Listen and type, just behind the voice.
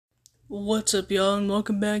What's up, y'all, and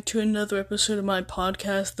welcome back to another episode of my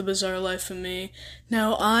podcast, The Bizarre Life of Me.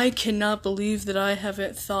 Now, I cannot believe that I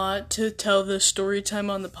haven't thought to tell this story time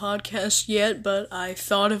on the podcast yet, but I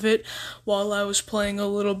thought of it while I was playing a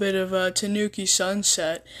little bit of Tanuki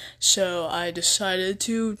Sunset, so I decided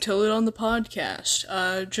to tell it on the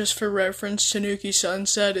podcast. Just for reference, Tanuki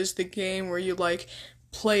Sunset is the game where you,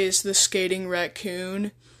 play as the skating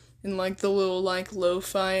raccoon in, the little,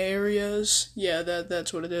 lo-fi areas. Yeah,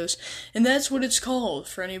 that's what it is. And that's what it's called,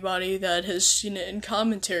 for anybody that has seen it in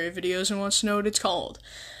commentary videos and wants to know what it's called.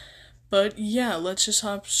 But, yeah, let's just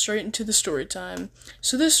hop straight into the story time.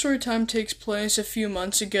 So this story time takes place a few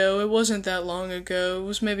months ago. It wasn't that long ago. It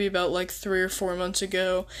was maybe about, 3 or 4 months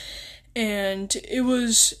ago. And it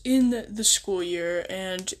was in the school year,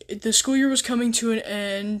 and the school year was coming to an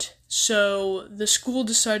end, so the school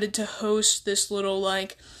decided to host this little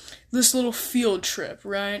field trip,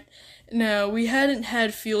 right? Now, we hadn't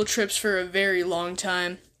had field trips for a very long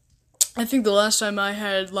time. I think the last time I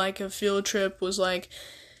had, a field trip was,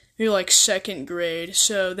 maybe, second grade,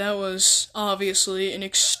 so that was obviously an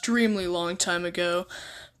extremely long time ago.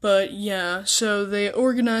 But, yeah, so they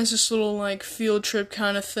organized this little, field trip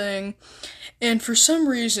kind of thing, and for some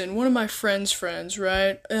reason, one of my friend's friends,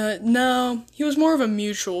 right, no, he was more of a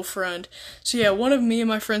mutual friend, so yeah, one of me and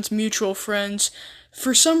my friend's mutual friends,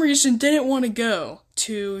 for some reason, didn't want to go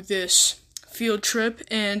to this field trip,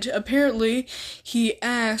 and apparently, he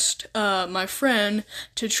asked, my friend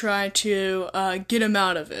to try to, get him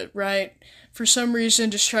out of it, right? For some reason,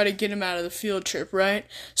 just try to get him out of the field trip, right?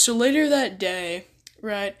 So later that day,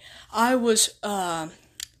 right, I was, what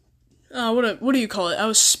do you call it? I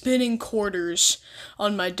was spinning quarters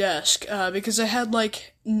on my desk, because I had,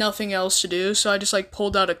 nothing else to do, so I just,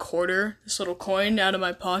 pulled out a quarter, this little coin, out of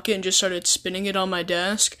my pocket, and just started spinning it on my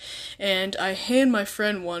desk, and I hand my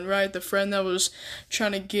friend one, right, the friend that was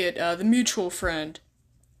trying to get, the mutual friend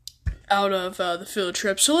out of, the field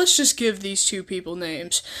trip. So let's just give these two people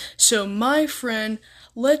names. So my friend,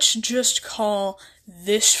 let's just call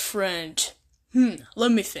this friend,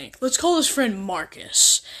 let me think. Let's call this friend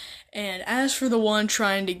Marcus. And as for the one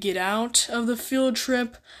trying to get out of the field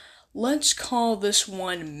trip, let's call this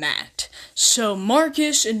one Matt. So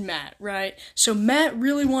Marcus and Matt, right? So Matt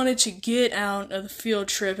really wanted to get out of the field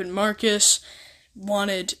trip, and Marcus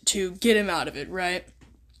wanted to get him out of it, right?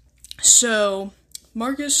 So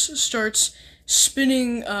Marcus starts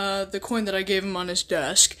spinning the coin that I gave him on his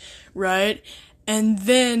desk, right? And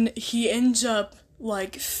then he ends up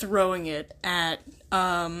throwing it at,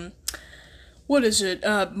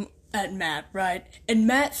 at Matt, right? And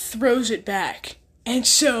Matt throws it back. And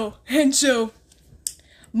so,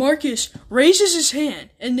 Marcus raises his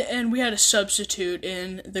hand, and we had a substitute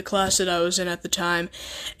in the class that I was in at the time,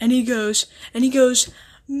 and he goes,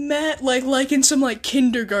 Matt, in some,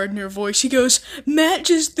 kindergartner voice, he goes, Matt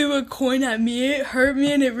just threw a coin at me, it hurt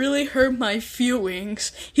me, and it really hurt my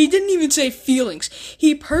feelings. He didn't even say feelings,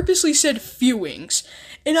 he purposely said feelings.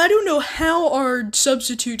 And I don't know how our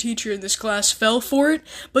substitute teacher in this class fell for it,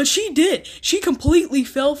 but she did. She completely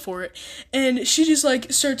fell for it. And she just,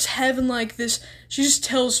 starts having, this, she just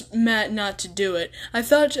tells Matt not to do it. I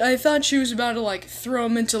thought she was about to, throw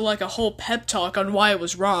him into, a whole pep talk on why it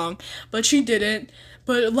was wrong, but she didn't.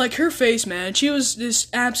 But, her face, man, she was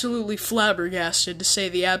just absolutely flabbergasted, to say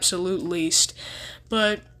the absolute least.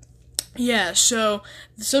 But, yeah, so,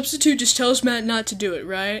 the substitute just tells Matt not to do it,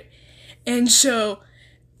 right? And so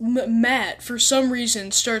Matt, for some reason,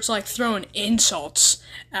 starts, throwing insults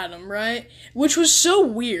at him, right? Which was so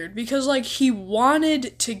weird, because, he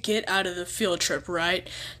wanted to get out of the field trip, right?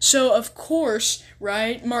 So, of course,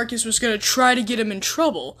 right, Marcus was gonna try to get him in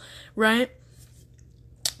trouble, right?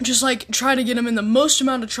 Just, try to get him in the most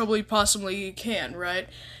amount of trouble he possibly can, right?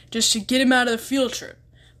 Just to get him out of the field trip.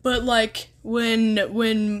 But,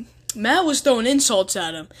 when Matt was throwing insults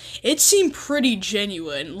at him, it seemed pretty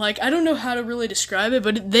genuine. I don't know how to really describe it,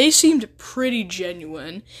 but they seemed pretty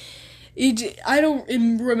genuine. I don't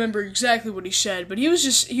remember exactly what he said, but he was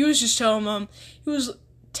just telling him,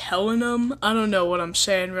 I don't know what I'm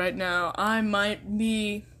saying right now. I might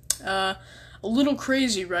be, a little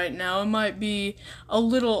crazy right now. I might be a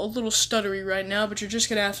little stuttery right now, but you're just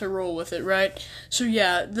gonna have to roll with it, right? So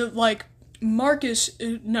yeah, Matt is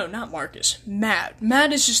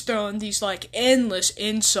just throwing these, endless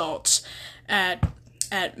insults at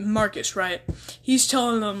Marcus, right? He's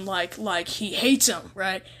telling him, he hates him,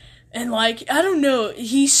 right? And, I don't know,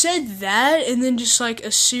 he said that, and then just,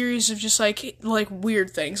 a series of just,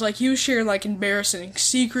 weird things. He was sharing, embarrassing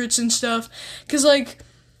secrets and stuff, 'cause,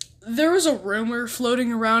 there was a rumor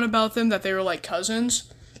floating around about them that they were,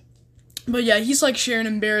 cousins. But yeah, he's like sharing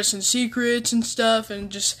embarrassing secrets and stuff,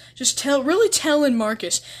 and really telling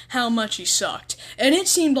Marcus how much he sucked. And it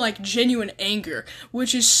seemed like genuine anger,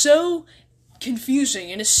 which is so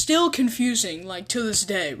confusing, and is still confusing, like, to this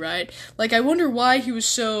day, right? Like, I wonder why he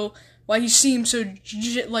seemed so,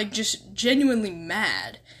 just genuinely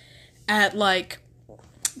mad at, like,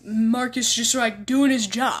 Marcus just, like, doing his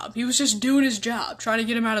job. He was just doing his job, trying to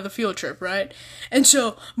get him out of the field trip, right? And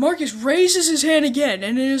so, Marcus raises his hand again,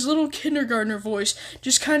 and in his little kindergartner voice,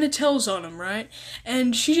 just kind of tells on him, right?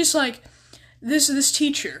 And she just, like, this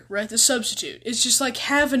teacher, right, the substitute, is just, like,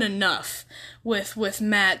 having enough with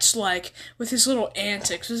Matt's, like, with his little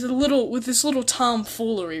antics, with this little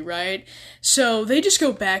tomfoolery, right? So they just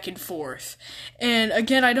go back and forth. And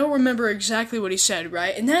again, I don't remember exactly what he said,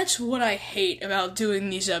 right? And that's what I hate about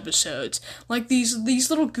doing these episodes. Like, these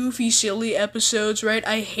little goofy, silly episodes, right?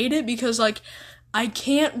 I hate it because, like, I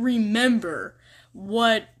can't remember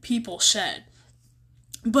what people said.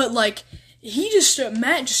 But, like,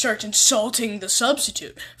 Matt just starts insulting the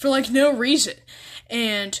substitute for, like, no reason.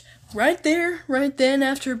 And right then,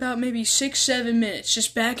 after about maybe 6-7 minutes,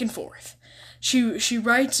 just back and forth, she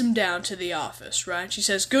writes him down to the office, right? She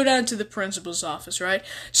says, go down to the principal's office, right?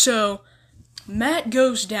 So, Matt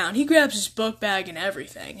goes down, he grabs his book bag and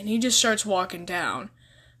everything, and he just starts walking down.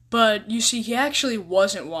 But, you see, he actually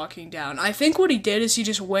wasn't walking down. I think what he did is he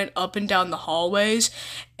just went up and down the hallways,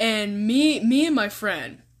 and me and my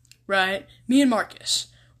friend, right? Me and Marcus,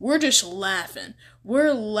 we're just laughing.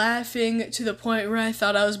 We're laughing to the point where I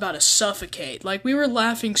thought I was about to suffocate. Like, we were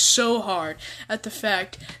laughing so hard at the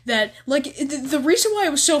fact that, like, the reason why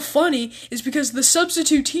it was so funny is because the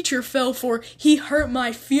substitute teacher fell for, he hurt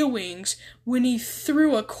my feelings when he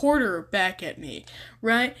threw a quarter back at me,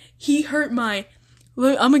 right? He hurt my,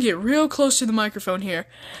 I'm gonna get real close to the microphone here,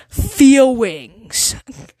 feelings.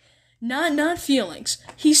 Not feelings.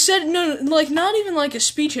 He said, no, like, not even like a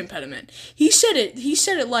speech impediment. He said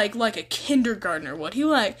it like a kindergartner would.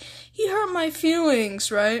 He hurt my feelings,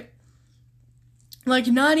 right? Like,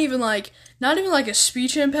 not even like a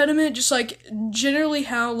speech impediment, just like generally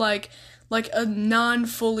how like a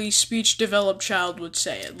non-fully speech-developed child would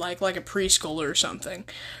say it, like a preschooler or something,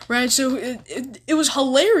 right? So it was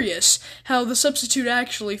hilarious how the substitute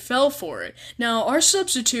actually fell for it. Now, our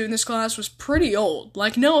substitute in this class was pretty old.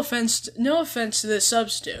 Like, no offense to this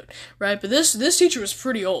substitute, right? But this teacher was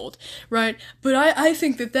pretty old, right? But I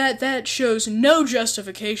think that shows no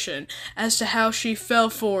justification as to how she fell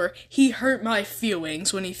for, he hurt my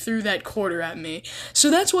feelings when he threw that quarter at me. So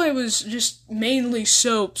that's why it was just mainly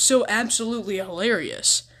so absolutely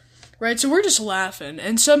hilarious, right? So we're just laughing,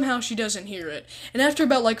 and somehow she doesn't hear it. And after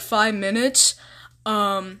about like 5 minutes,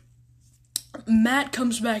 Matt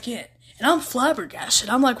comes back in, and I'm flabbergasted.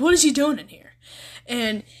 I'm like, what is he doing in here?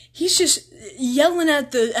 And he's just yelling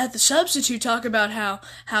at the substitute, talk about how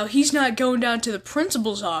he's not going down to the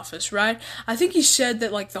principal's office, right? I think he said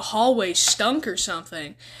that, like, the hallway stunk or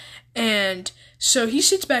something. And so he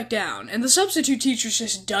sits back down, and the substitute teacher's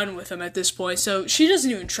just done with him at this point, so she doesn't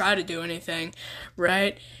even try to do anything,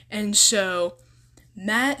 right? And so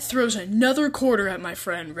Matt throws another quarter at my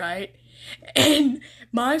friend, right? And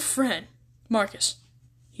my friend, Marcus,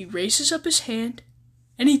 he raises up his hand,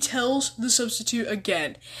 and he tells the substitute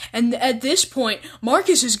again. And at this point,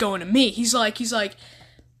 Marcus is going to me. He's like,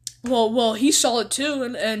 well, he saw it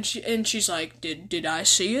too, and she's like, did I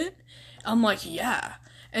see it? I'm like, yeah.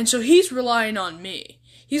 And so he's relying on me.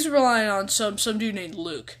 He's relying on some dude named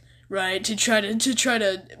Luke, right, to try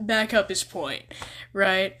to back up his point,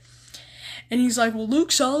 right? And he's like, well, Luke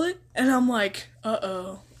saw it, and I'm like,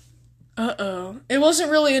 uh-oh. It wasn't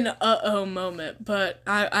really an uh-oh moment, but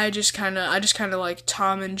I just kind of like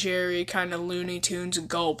Tom and Jerry kind of Looney Tunes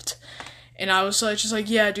gulped. And I was like, just like,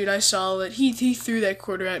 yeah, dude, I saw it. He threw that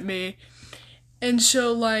quarter at me. And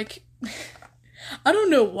so, like, I don't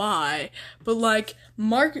know why, but, like,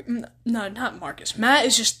 not Marcus. Matt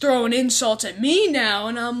is just throwing insults at me now,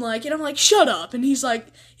 and I'm like, shut up. And he's like,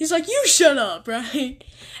 you shut up, right?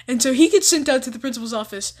 And so he gets sent out to the principal's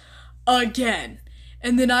office again.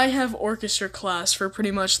 And then I have orchestra class for pretty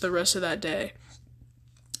much the rest of that day.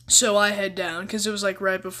 So I head down, because it was, like,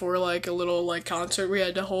 right before, like, a little, like, concert we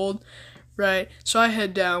had to hold, right? So I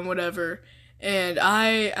head down, whatever. And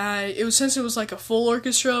since it was, like, a full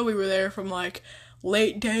orchestra, we were there from, like,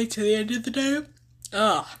 late day to the end of the day.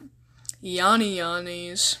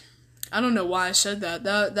 Yannies. I don't know why I said that.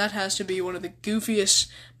 That has to be one of the goofiest,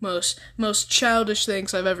 most childish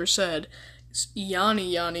things I've ever said. It's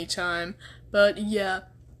Yanni time. But, yeah.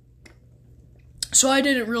 So I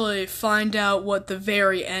didn't really find out what the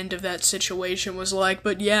very end of that situation was like,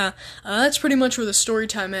 but yeah, that's pretty much where the story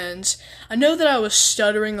time ends. I know that I was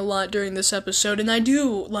stuttering a lot during this episode, and I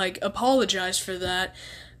do, apologize for that,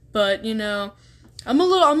 but, I'm a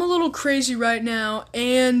little crazy right now,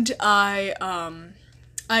 and I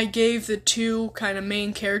gave the two kind of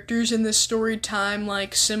main characters in this story time,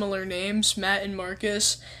 similar names, Matt and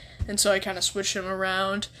Marcus, and so I kind of switched them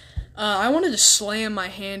around. I wanted to slam my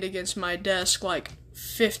hand against my desk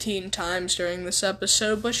 15 times during this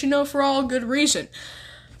episode, but for all good reason.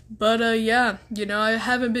 But yeah, I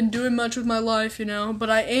haven't been doing much with my life, but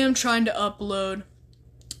I am trying to upload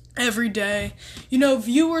every day.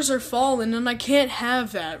 Viewers are falling, and I can't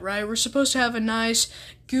have that, right? We're supposed to have a nice,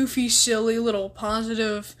 goofy, silly, little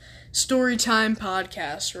positive story time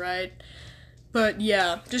podcast, right? But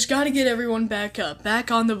yeah, just gotta get everyone back up, back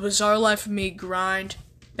on the Bizarre Life of Me grind.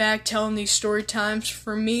 Back telling these story times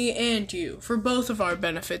for me and you, for both of our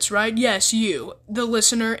benefits, right? Yes, you, the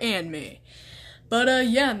listener, and me. But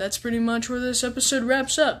yeah, that's pretty much where this episode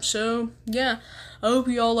wraps up. So yeah, I hope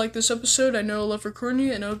you all like this episode. I know I love recording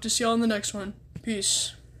it, and I hope to see y'all in the next one.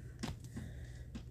 Peace.